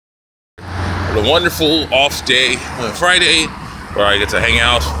a wonderful off day, Friday, where I get to hang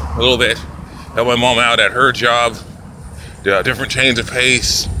out a little bit, help my mom out at her job, do a different change of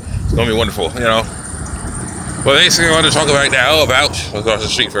pace. It's gonna be wonderful, you know. But basically, I want to talk right now about, across the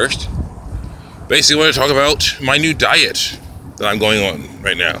street first. Basically, I want to talk about my new diet that I'm going on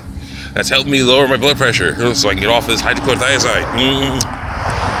right now. That's helped me lower my blood pressure so I can get off this hydrochlorothiazide.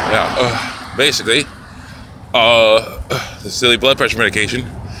 Basically, the silly blood pressure medication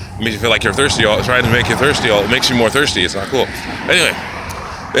makes you feel like you're thirsty. It's trying to make you thirsty. It makes you more thirsty. It's not cool. Anyway,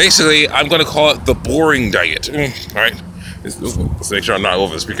 basically, I'm going to call it the boring diet. All right? Let's make sure I'm not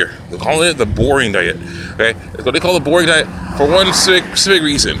over the speaker. They're calling it the boring diet. Okay? It's what they call the boring diet for one specific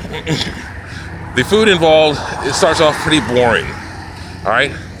reason. The food involved, it starts off pretty boring. All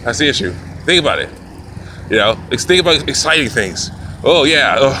right? That's the issue. Think about it. You know, think about exciting things. Oh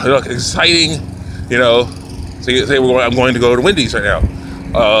yeah, look, exciting. You know, say I'm going to go to Wendy's right now.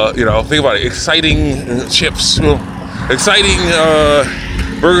 You know, think about it. Exciting chips. Exciting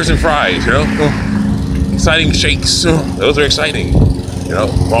burgers and fries. You know, exciting shakes. Those are exciting. You know,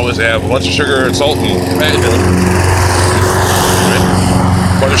 always have a bunch of sugar and salt and fat. You know, right?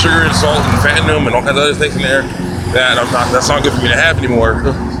 A bunch of sugar and salt and fat in them and all kinds of other things in there. That's not good for me to have anymore.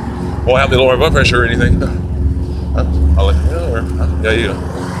 Won't help me lower my blood pressure or anything. I'll let you know, or yeah, you go.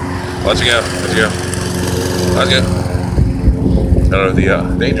 I'll let you go. Let's go. I don't know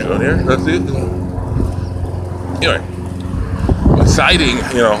the danger zone here. Let's do it. Anyway, exciting.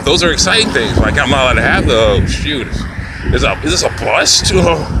 You know, those are exciting things. Like I'm not allowed to have those. Shoot, is this a bust? Is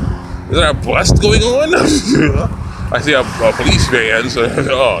there a bust going on? I see a police van. So,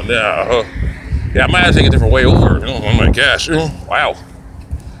 oh no. Yeah, I might have to take a different way over. Oh my gosh. Wow.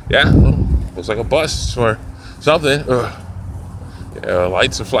 Yeah, looks like a bus or something. Yeah,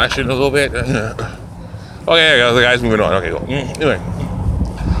 lights are flashing a little bit. Okay, the guy's moving on. Okay, cool. Anyway,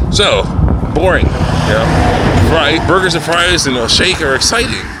 so boring. You know, burgers and fries and a shake are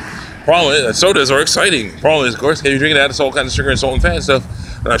exciting. Problem is, sodas are exciting. Problem is, of course, if you're drinking that, it's all kinds of sugar and salt and fat and stuff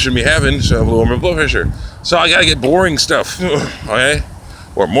that I shouldn't be having, so lower my blood pressure. So I gotta get boring stuff, okay,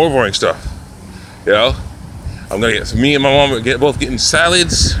 or more boring stuff. You know. I'm gonna get me and my mom are both getting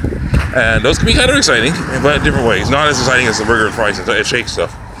salads, and those can be kind of exciting, but in different ways. Not as exciting as the burger and fries and shake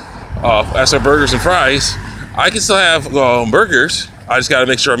stuff. As for burgers and fries, I can still have burgers. I just gotta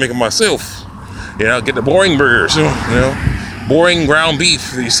make sure I make them myself. You know, get the boring burgers. You know, boring ground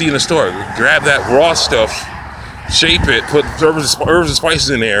beef that you see in the store. Grab that raw stuff, shape it, put herbs and spices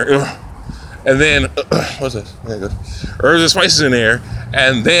in there, and then what's this? Yeah, good. Herbs and spices in there,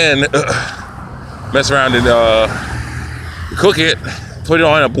 and then. Mess around and cook it, put it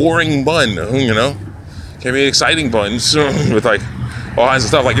on a boring bun, you know. Can be exciting buns with like all kinds of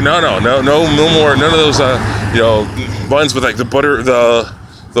stuff. Like no more, none of those you know, buns with like the butter, the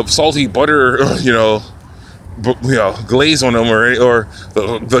salty butter, you know, glaze on them or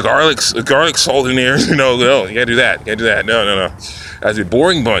the garlic salt in there. You know, no, you can't do that. No. That's be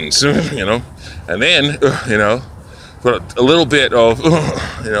boring buns, you know. And then you know, put a little bit of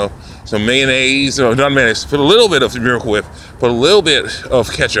you know. Some mayonnaise, or not mayonnaise, put a little bit of Miracle Whip, put a little bit of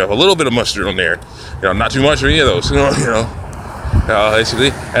ketchup, a little bit of mustard on there. You know, not too much of any of those, you know, basically.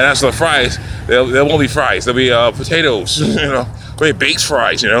 And as for the fries, they won't be fries, they'll be potatoes, you know, maybe baked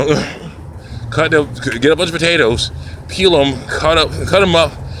fries, you know. Get a bunch of potatoes, peel them, cut them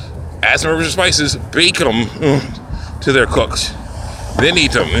up, add some herbs and spices, bake them till they're cooked. Then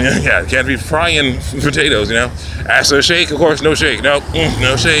eat them. Yeah, can't be frying potatoes, you know. As for a shake, of course, no shake. No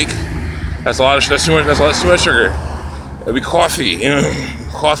shake. That's too much sugar. It'll be coffee, you know.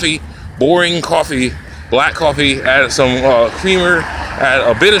 Coffee, boring coffee, black coffee. Add some creamer. Add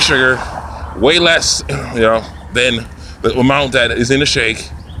a bit of sugar, way less, you know, than the amount that is in the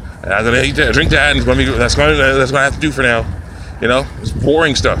shake. And I'm gonna drink that, and that's gonna have to do for now. You know, it's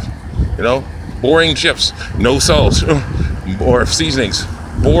boring stuff. You know, boring chips, no salt or seasonings.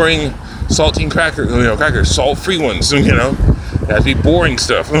 Boring saltine crackers, salt-free ones. You know, it has to be boring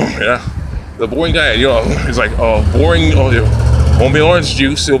stuff. Yeah. The boring diet, you know, it's like boring. Won't be orange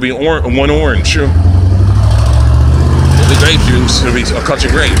juice. It'll be one orange. It'll be grape juice. It'll be a bunch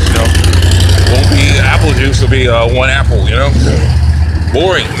of grapes. You know, won't be apple juice. It'll be one apple. You know,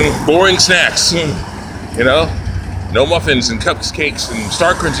 boring snacks. You know, no muffins and cupcakes and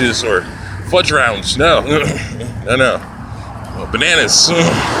Star Crunches or fudge rounds. No. Bananas,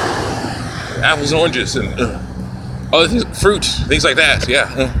 apples and oranges, and other things, fruit, things like that.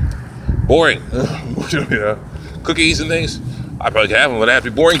 Yeah. Boring. You know, cookies and things. I probably could have them, but I have to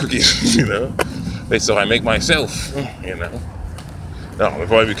be boring cookies. You know, so I make myself. You know, no, I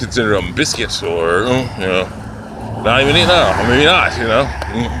probably consider them biscuits or you know, not even maybe not. You know,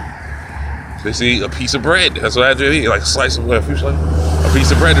 basically a piece of bread. That's what I have to eat, like a slice of a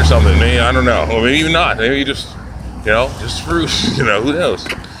piece of bread or something. Maybe, I don't know, or maybe even not. Maybe just, just fruit. Who knows?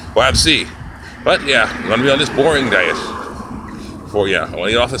 We'll have to see. But yeah, I'm gonna be on this boring diet. I want to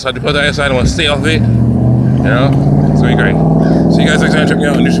eat off this hydroponic diet side. I want to stay off of it. It's gonna be great. See you guys next time. Check me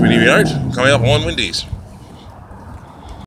out on New Video Art coming up on Wendy's.